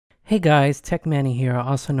Hey guys, Techman here,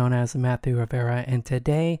 also known as Matthew Rivera, and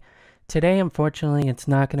today unfortunately it's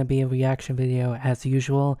not going to be a reaction video as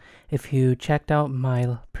usual. If you checked out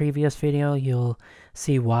my previous video, you'll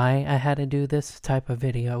see why I had to do this type of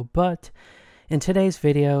video. But in today's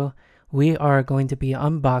video, we are going to be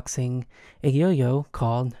unboxing a yo-yo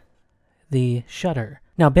called the Shutter.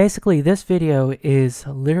 Now basically this video is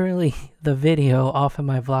literally the video off of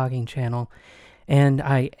my vlogging channel, and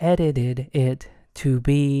I edited it to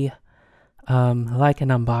be like an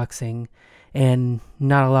unboxing and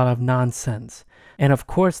not a lot of nonsense. And of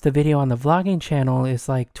course the video on the vlogging channel is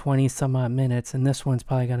like 20 some odd minutes, and this one's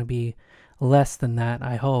probably going to be less than that,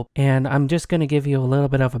 I hope. And I'm just going to give you a little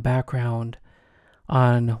bit of a background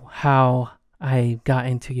on how I got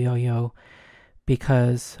into yo-yo,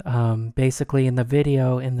 because basically in the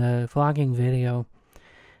vlogging video,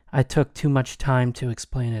 I took too much time to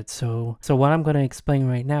explain it. So what I'm going to explain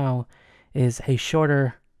right now is a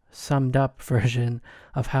shorter, summed up version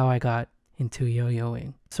of how I got into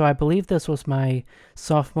yo-yoing. So I believe this was my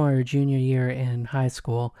sophomore or junior year in high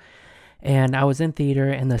school, and I was in theater,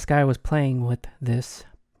 and this guy was playing with this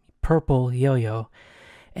purple yo-yo,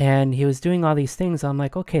 and he was doing all these things. I'm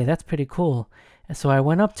like, okay, that's pretty cool. And so I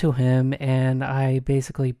went up to him and I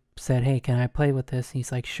basically said, hey, can I play with this? And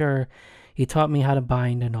he's like, sure. He taught me how to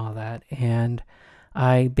bind and all that, and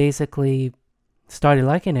I basically started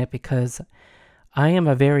liking it because I am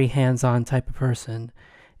a very hands-on type of person,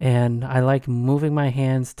 and I like moving my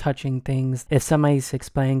hands, touching things. If somebody's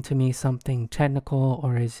explaining to me something technical,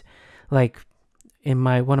 or is like in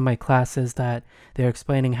one of my classes that they're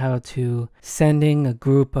explaining how to sending a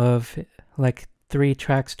group of like 3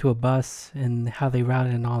 tracks to a bus and how they route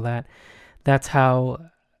it and all that, that's how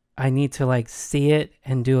I need to like see it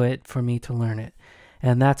and do it for me to learn it.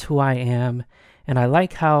 And that's who I am. And I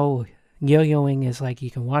like how yo-yoing is like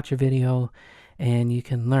you can watch a video and you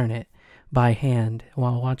can learn it by hand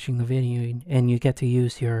while watching the video, and you get to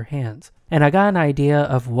use your hands. And I got an idea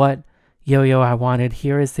of what yo-yo I wanted.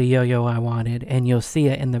 Here is the yo-yo I wanted, and you'll see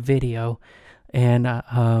it in the video. And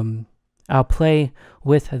I'll play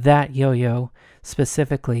with that yo-yo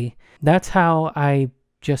specifically. That's how I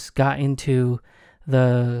just got into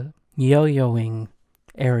the yo-yoing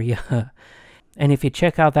area. And if you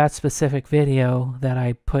check out that specific video that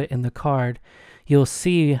I put in the card, you'll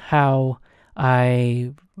see how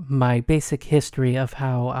my basic history of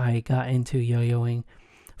how I got into yo-yoing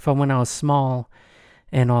from when I was small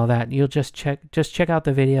and all that. You'll just check out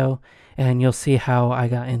the video and you'll see how I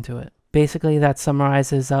got into it. Basically that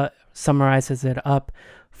summarizes it up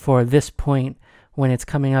for this point when it's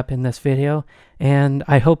coming up in this video. And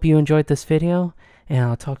I hope you enjoyed this video, and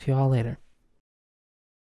I'll talk to you all later.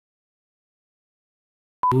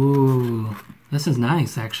 Ooh, this is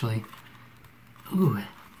nice actually. Ooh.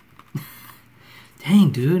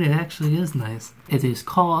 Dang, dude, it actually is nice. It is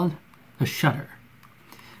called a Shutter.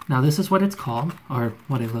 Now, this is what it's called, or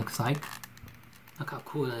what it looks like. Look how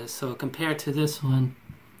cool it is. So, compared to this one,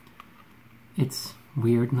 it's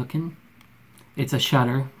weird looking. It's a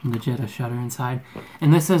shutter, legit a shutter inside.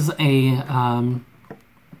 And this is a, I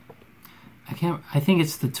think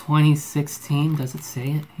it's the 2016, does it say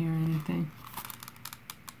it here or anything?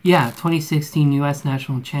 Yeah, 2016 U.S.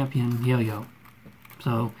 National Champion Yo-Yo.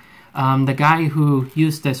 So, the guy who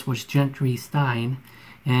used this was Gentry Stein,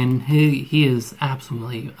 and he is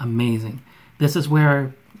absolutely amazing. This is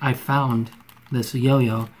where I found this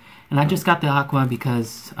yo-yo, and I just got the aqua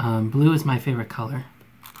because blue is my favorite color.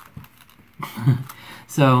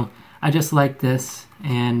 So I just like this,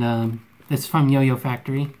 and it's from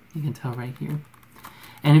YoYoFactory. You can tell right here.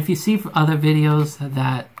 And if you see other videos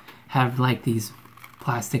that have like these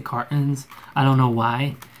plastic cartons, I don't know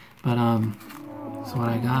why, but that's what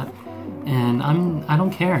I got. And I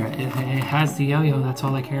don't care. It has the yo-yo. That's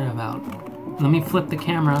all I care about. Let me flip the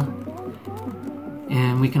camera,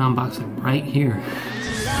 and we can unbox it right here.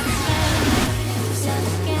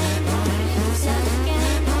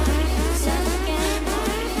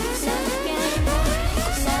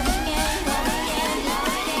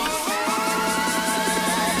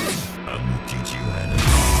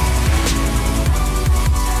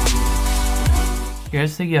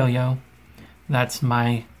 Here's the yo-yo. That's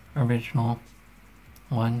my original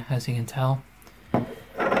one, as you can tell.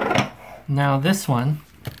 Now this one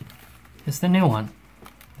is the new one.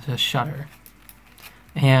 It's a Shutter.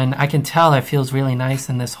 And I can tell it feels really nice,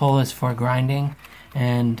 and this hole is for grinding,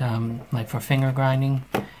 and like for finger grinding.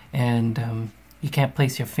 And you can't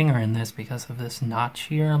place your finger in this because of this notch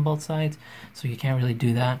here on both sides, so you can't really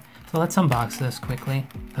do that. So let's unbox this quickly.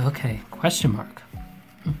 Okay, question mark.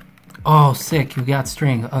 Oh, sick, you got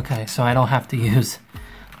string. Okay, so I don't have to use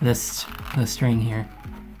the string here.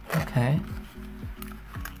 Okay. Okay.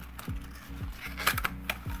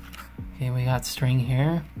 Okay, we got string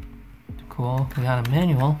here. Cool. We got a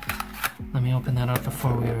manual. Let me open that up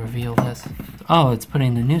before we reveal this. Oh, it's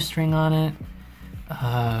putting the new string on it.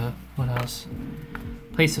 What else?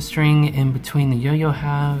 Place a string in between the yo-yo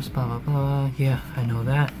halves, blah blah blah. Yeah, I know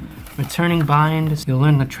that. Returning bind. You'll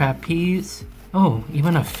learn the trapeze. Oh,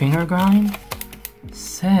 even a finger grind?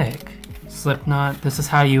 Sick. Slip knot. This is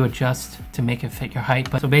how you adjust to make it fit your height.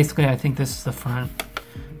 But so basically, I think this is the front.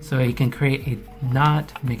 So you can create a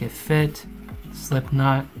knot, make it fit, slip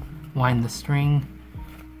knot, wind the string.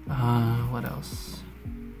 What else?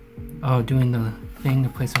 Oh, doing the thing to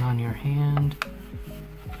place it on your hand.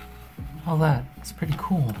 All that. It's pretty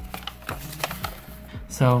cool.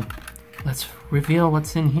 So let's reveal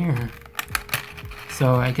what's in here.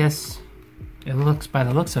 So I guess it looks, by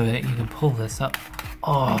the looks of it, you can pull this up.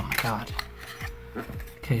 Oh my god.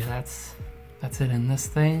 Okay, that's it in this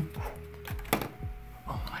thing.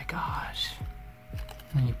 Oh my gosh.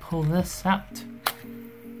 And then you pull this out.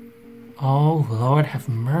 Oh Lord have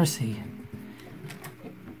mercy.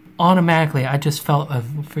 Automatically, I just felt a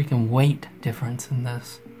freaking weight difference in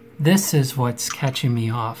this. This is what's catching me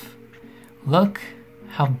off. Look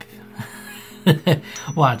how...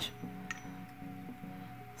 Watch.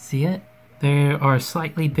 See it? They are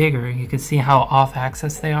slightly bigger. You can see how off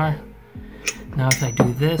axis they are. Now if I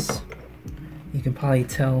do this, you can probably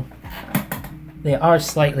tell they are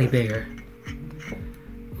slightly bigger.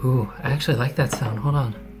 Ooh, I actually like that sound. Hold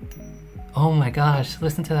on. Oh my gosh,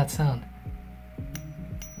 listen to that sound.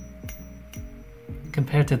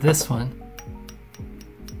 Compared to this one,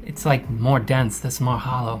 it's like more dense, this more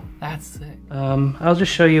hollow. That's sick. I'll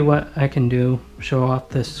just show you what I can do, show off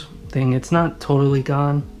this thing. It's not totally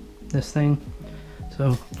gone, this thing.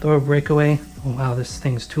 So throw a breakaway. Oh wow, this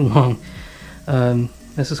thing's too long.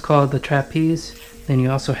 This is called the trapeze. Then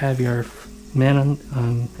you also have your man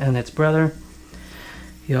and its brother.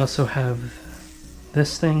 You also have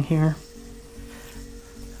this thing here.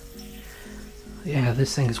 Yeah,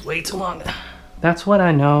 this thing is way too long. That's what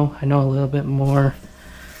I know. I know a little bit more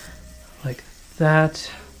like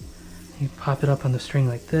that. You pop it up on the string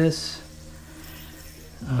like this.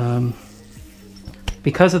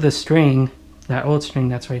 Because of the string, that old string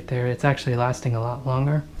that's right there, it's actually lasting a lot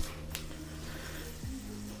longer.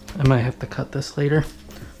 I might have to cut this later.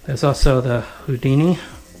 There's also the Houdini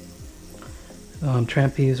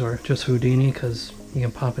trapeze, or just Houdini, because you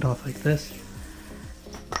can pop it off like this.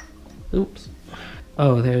 Oops.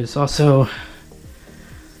 Oh, there's also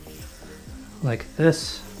like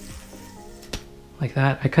this, like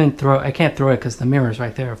that. I can't throw it because the mirror's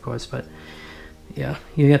right there, of course, but yeah,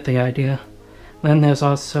 you get the idea. Then there's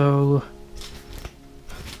also,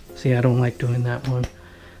 see, I don't like doing that one.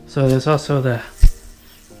 So there's also the,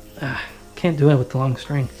 can't do it with the long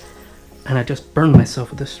string, and I just burned myself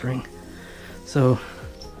with this string. So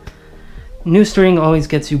new string always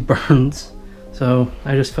gets you burns, so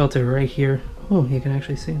I just felt it right here. Oh, you can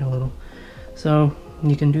actually see it a little. So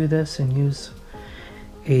you can do this and use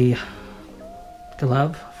a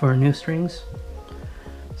glove for new strings,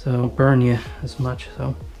 so burn you as much.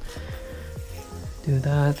 So do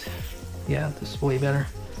that. Yeah, this is way better.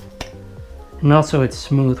 And also it's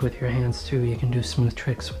smooth with your hands too. You can do smooth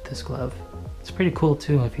tricks with this glove. It's pretty cool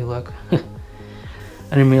too if you look. I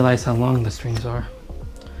didn't realize how long the strings are.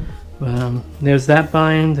 But there's that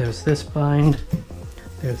bind, there's this bind,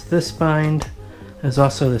 there's this bind. There's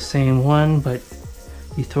also the same one, but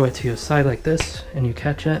you throw it to your side like this and you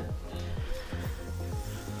catch it.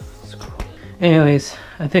 It's cool. Anyways,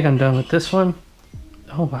 I think I'm done with this one.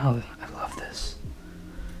 Oh wow, I love this.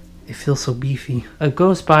 It feels so beefy. A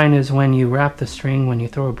ghost bind is when you wrap the string when you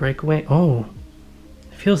throw a breakaway. Oh,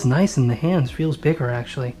 it feels nice in the hands. Feels bigger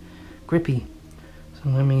actually. Grippy. So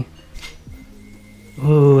let me...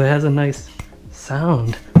 Ooh, it has a nice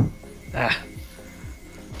sound. Ah.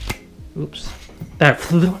 Oops.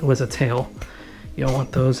 That was a tail. You don't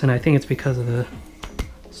want those, and I think it's because of the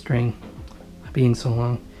string being so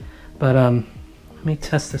long. But let me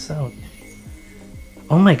test this out.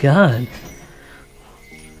 Oh my god.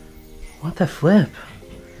 What the flip?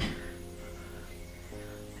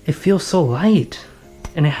 It feels so light,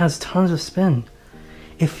 and it has tons of spin.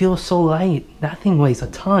 It feels so light. That thing weighs a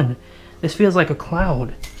ton. This feels like a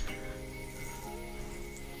cloud.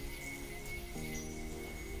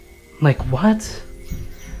 Like what?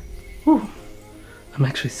 Ooh. I'm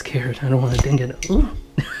actually scared. I don't want to ding it. Ooh.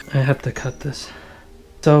 I have to cut this.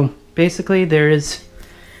 So basically there is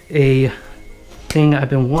a thing I've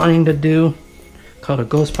been wanting to do called a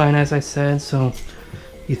ghost bind, as I said. So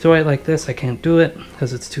you throw it like this. I can't do it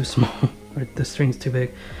because it's too small or the string's too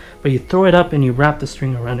big. but you throw it up and you wrap the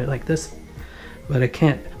string around it like this. But I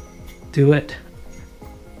can't do it.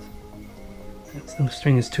 The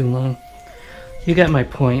string is too long. You get my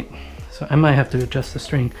point. So I might have to adjust the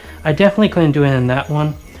string. I definitely couldn't do it in that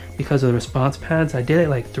one because of the response pads. I did it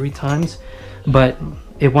like 3 times, but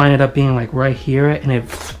it winded up being like right here and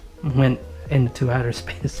it went into outer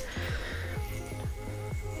space.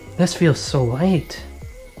 This feels so light.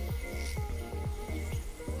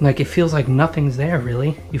 Like it feels like nothing's there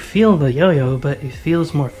really. You feel the yo-yo, but it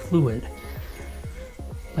feels more fluid.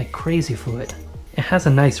 Like crazy fluid. It has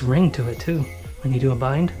a nice ring to it too when you do a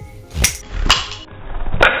bind.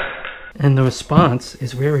 And the response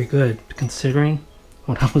is very good considering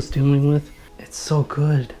what I was dealing with. It's so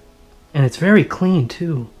good. And it's very clean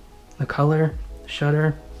too. The color, the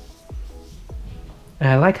shutter. And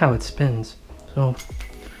I like how it spins. So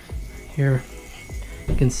here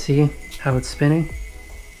you can see how it's spinning.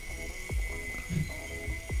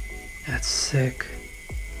 That's sick.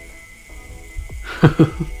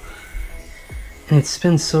 And it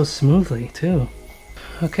spins so smoothly too.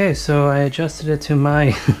 Okay, so I adjusted it to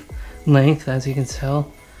my length, as you can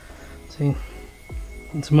tell. See,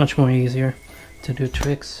 it's much more easier to do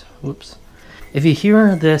tricks. Whoops. If you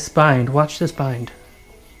hear this bind, watch this bind.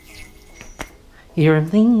 Hear a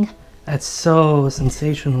ding? That's so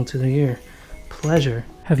sensational to the ear. Pleasure.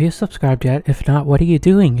 Have you subscribed yet? If not, what are you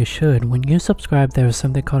doing? You should. When you subscribe, there is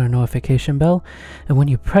something called a notification bell, and when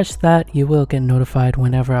you press that, you will get notified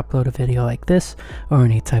whenever I upload a video like this or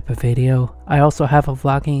any type of video. I also have a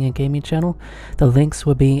vlogging and gaming channel. The links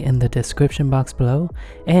will be in the description box below,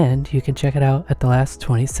 and you can check it out at the last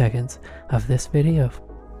 20 seconds of this video.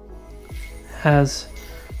 Has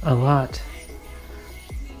a lot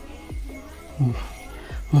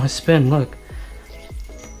more spin. Look.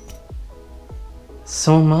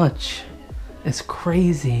 So much. It's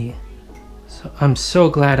crazy. So I'm so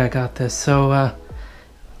glad I got this. So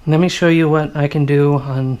let me show you what I can do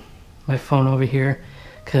on my phone over here,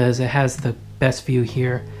 because it has the best view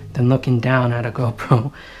here than looking down at a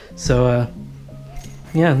GoPro. So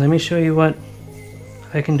yeah, let me show you what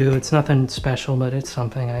I can do. It's nothing special, but it's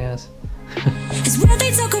something, I guess. It's what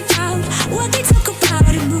they talk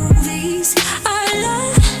about in movies. Our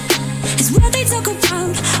love is what they talk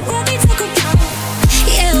about, what they talk about.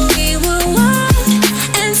 Yeah,